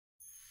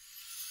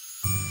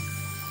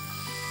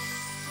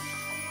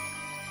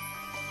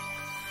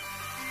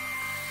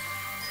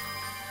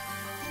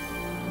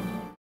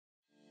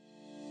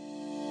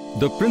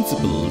The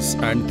principles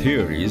and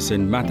theories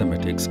in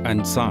mathematics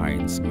and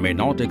science may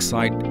not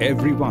excite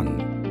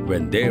everyone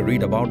when they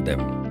read about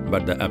them,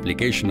 but the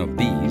application of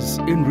these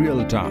in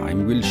real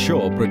time will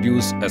sure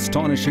produce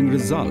astonishing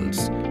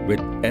results with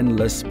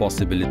endless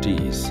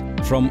possibilities.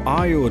 From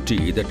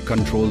IoT that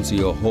controls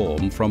your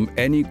home from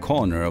any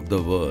corner of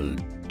the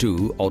world,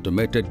 to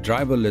automated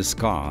driverless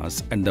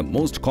cars and the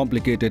most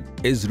complicated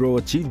ISRO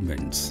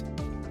achievements.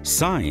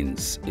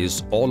 Science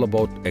is all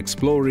about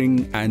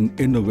exploring and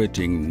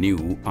innovating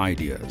new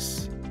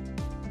ideas.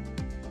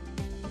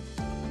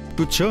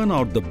 To churn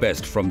out the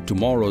best from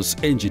tomorrow's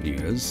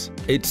engineers,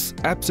 it's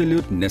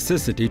absolute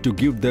necessity to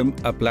give them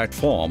a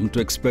platform to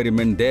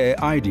experiment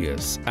their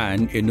ideas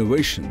and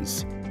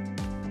innovations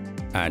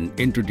and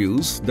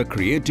introduce the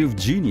creative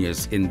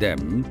genius in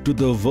them to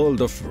the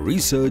world of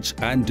research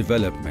and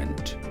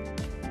development.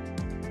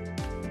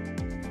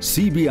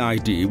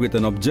 CBIT, with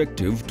an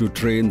objective to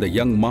train the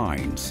young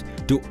minds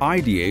to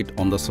ideate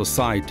on the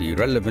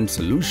society-relevant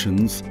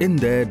solutions in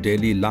their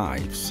daily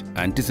lives,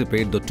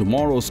 anticipate the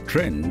tomorrow's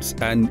trends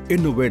and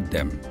innovate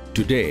them,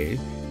 today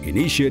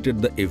initiated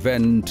the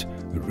event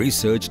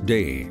Research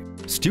Day.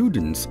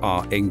 Students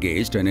are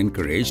engaged and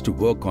encouraged to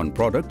work on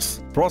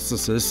products,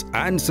 processes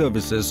and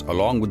services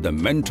along with the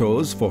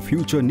mentors for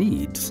future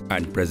needs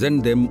and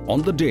present them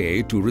on the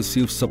day to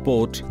receive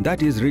support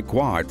that is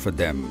required for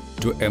them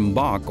to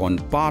embark on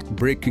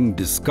path-breaking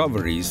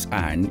discoveries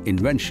and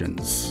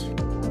inventions.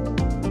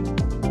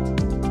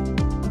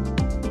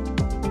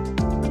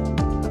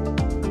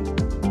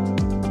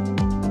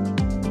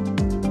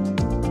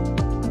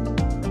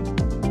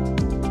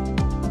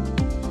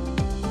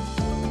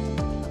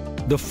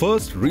 The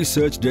first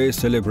Research Day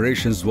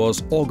celebrations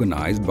was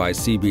organized by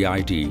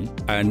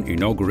CBIT and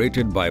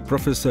inaugurated by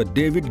Professor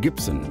David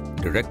Gibson,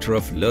 Director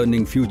of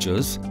Learning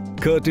Futures,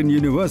 Curtin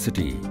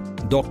University,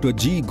 Dr.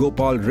 G.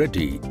 Gopal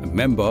Reddy,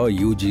 Member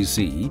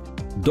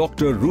UGC,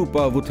 Dr.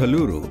 Rupa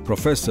Vuthaluru,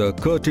 Professor,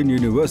 Curtin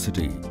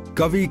University,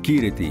 Kavi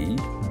Kiriti,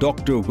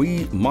 Dr.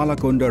 V.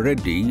 Malakonda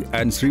Reddy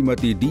and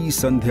Srimati D.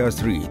 Sandhya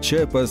Sri,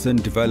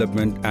 Chairperson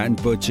Development and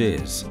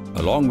Purchase,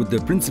 along with the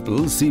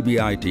Principal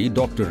CBIT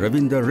Dr.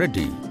 Ravinder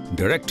Reddy,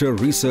 Director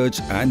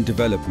Research and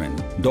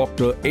Development,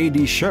 Dr.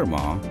 A.D.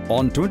 Sharma,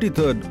 on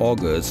 23rd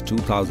August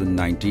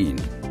 2019,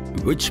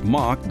 which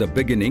marked the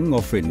beginning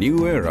of a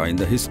new era in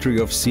the history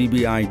of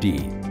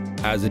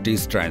CBIT, as it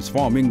is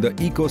transforming the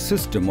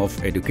ecosystem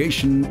of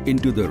education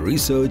into the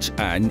research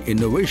and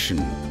innovation.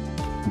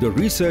 The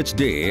Research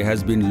Day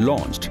has been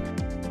launched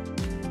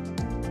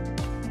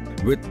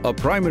with a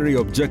primary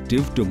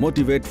objective to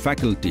motivate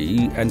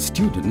faculty and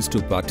students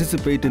to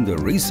participate in the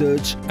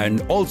research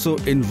and also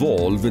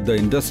involve with the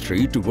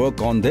industry to work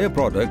on their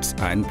products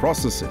and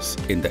processes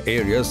in the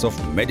areas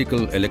of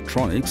medical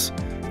electronics,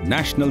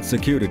 national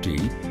security,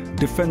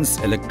 defense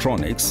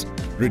electronics,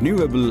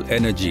 renewable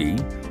energy,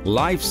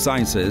 life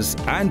sciences,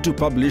 and to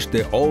publish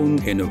their own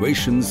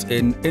innovations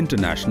in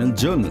international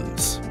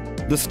journals.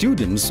 The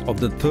students of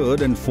the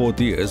 3rd and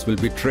 4th years will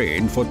be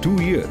trained for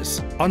 2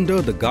 years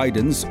under the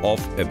guidance of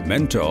a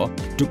mentor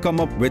to come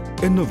up with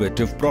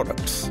innovative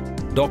products.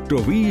 Dr.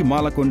 V.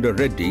 Malakonda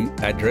Reddy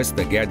addressed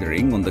the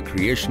gathering on the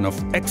creation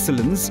of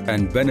excellence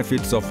and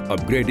benefits of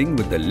upgrading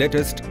with the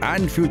latest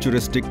and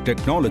futuristic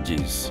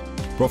technologies.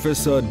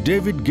 Professor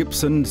David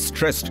Gibson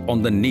stressed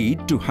on the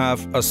need to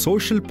have a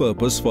social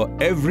purpose for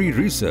every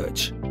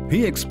research.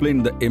 He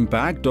explained the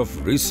impact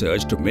of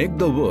research to make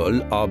the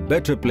world a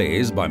better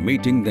place by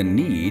meeting the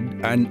need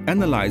and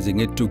analyzing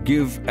it to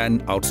give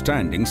an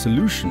outstanding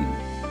solution.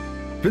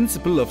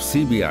 Principal of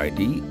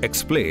CBIT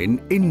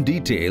explained in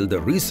detail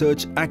the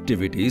research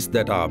activities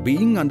that are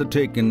being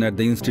undertaken at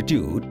the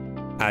institute,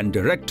 and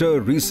Director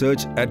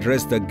Research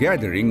addressed the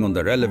gathering on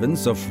the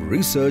relevance of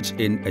research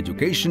in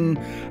education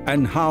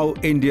and how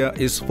India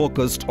is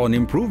focused on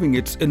improving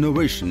its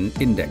innovation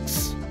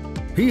index.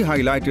 He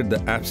highlighted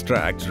the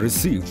abstracts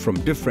received from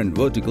different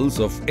verticals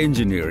of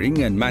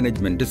engineering and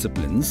management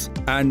disciplines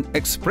and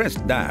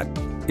expressed that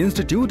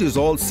Institute is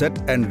all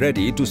set and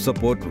ready to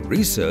support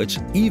research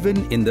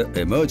even in the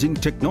emerging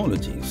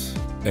technologies,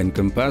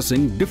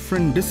 encompassing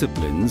different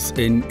disciplines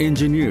in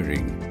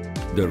engineering.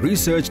 The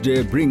Research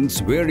Day brings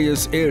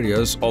various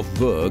areas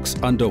of works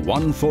under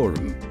one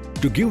forum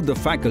to give the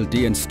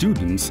faculty and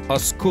students a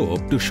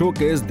scope to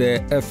showcase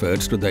their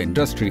efforts to the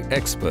industry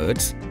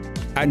experts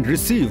and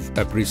receive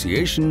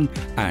appreciation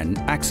and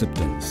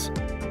acceptance.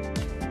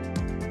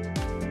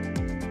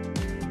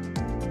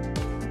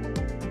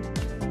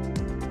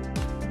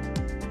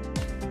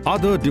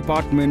 Other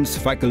departments,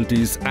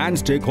 faculties and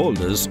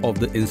stakeholders of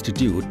the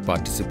institute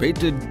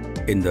participated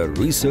in the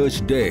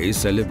Research Day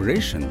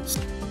celebrations.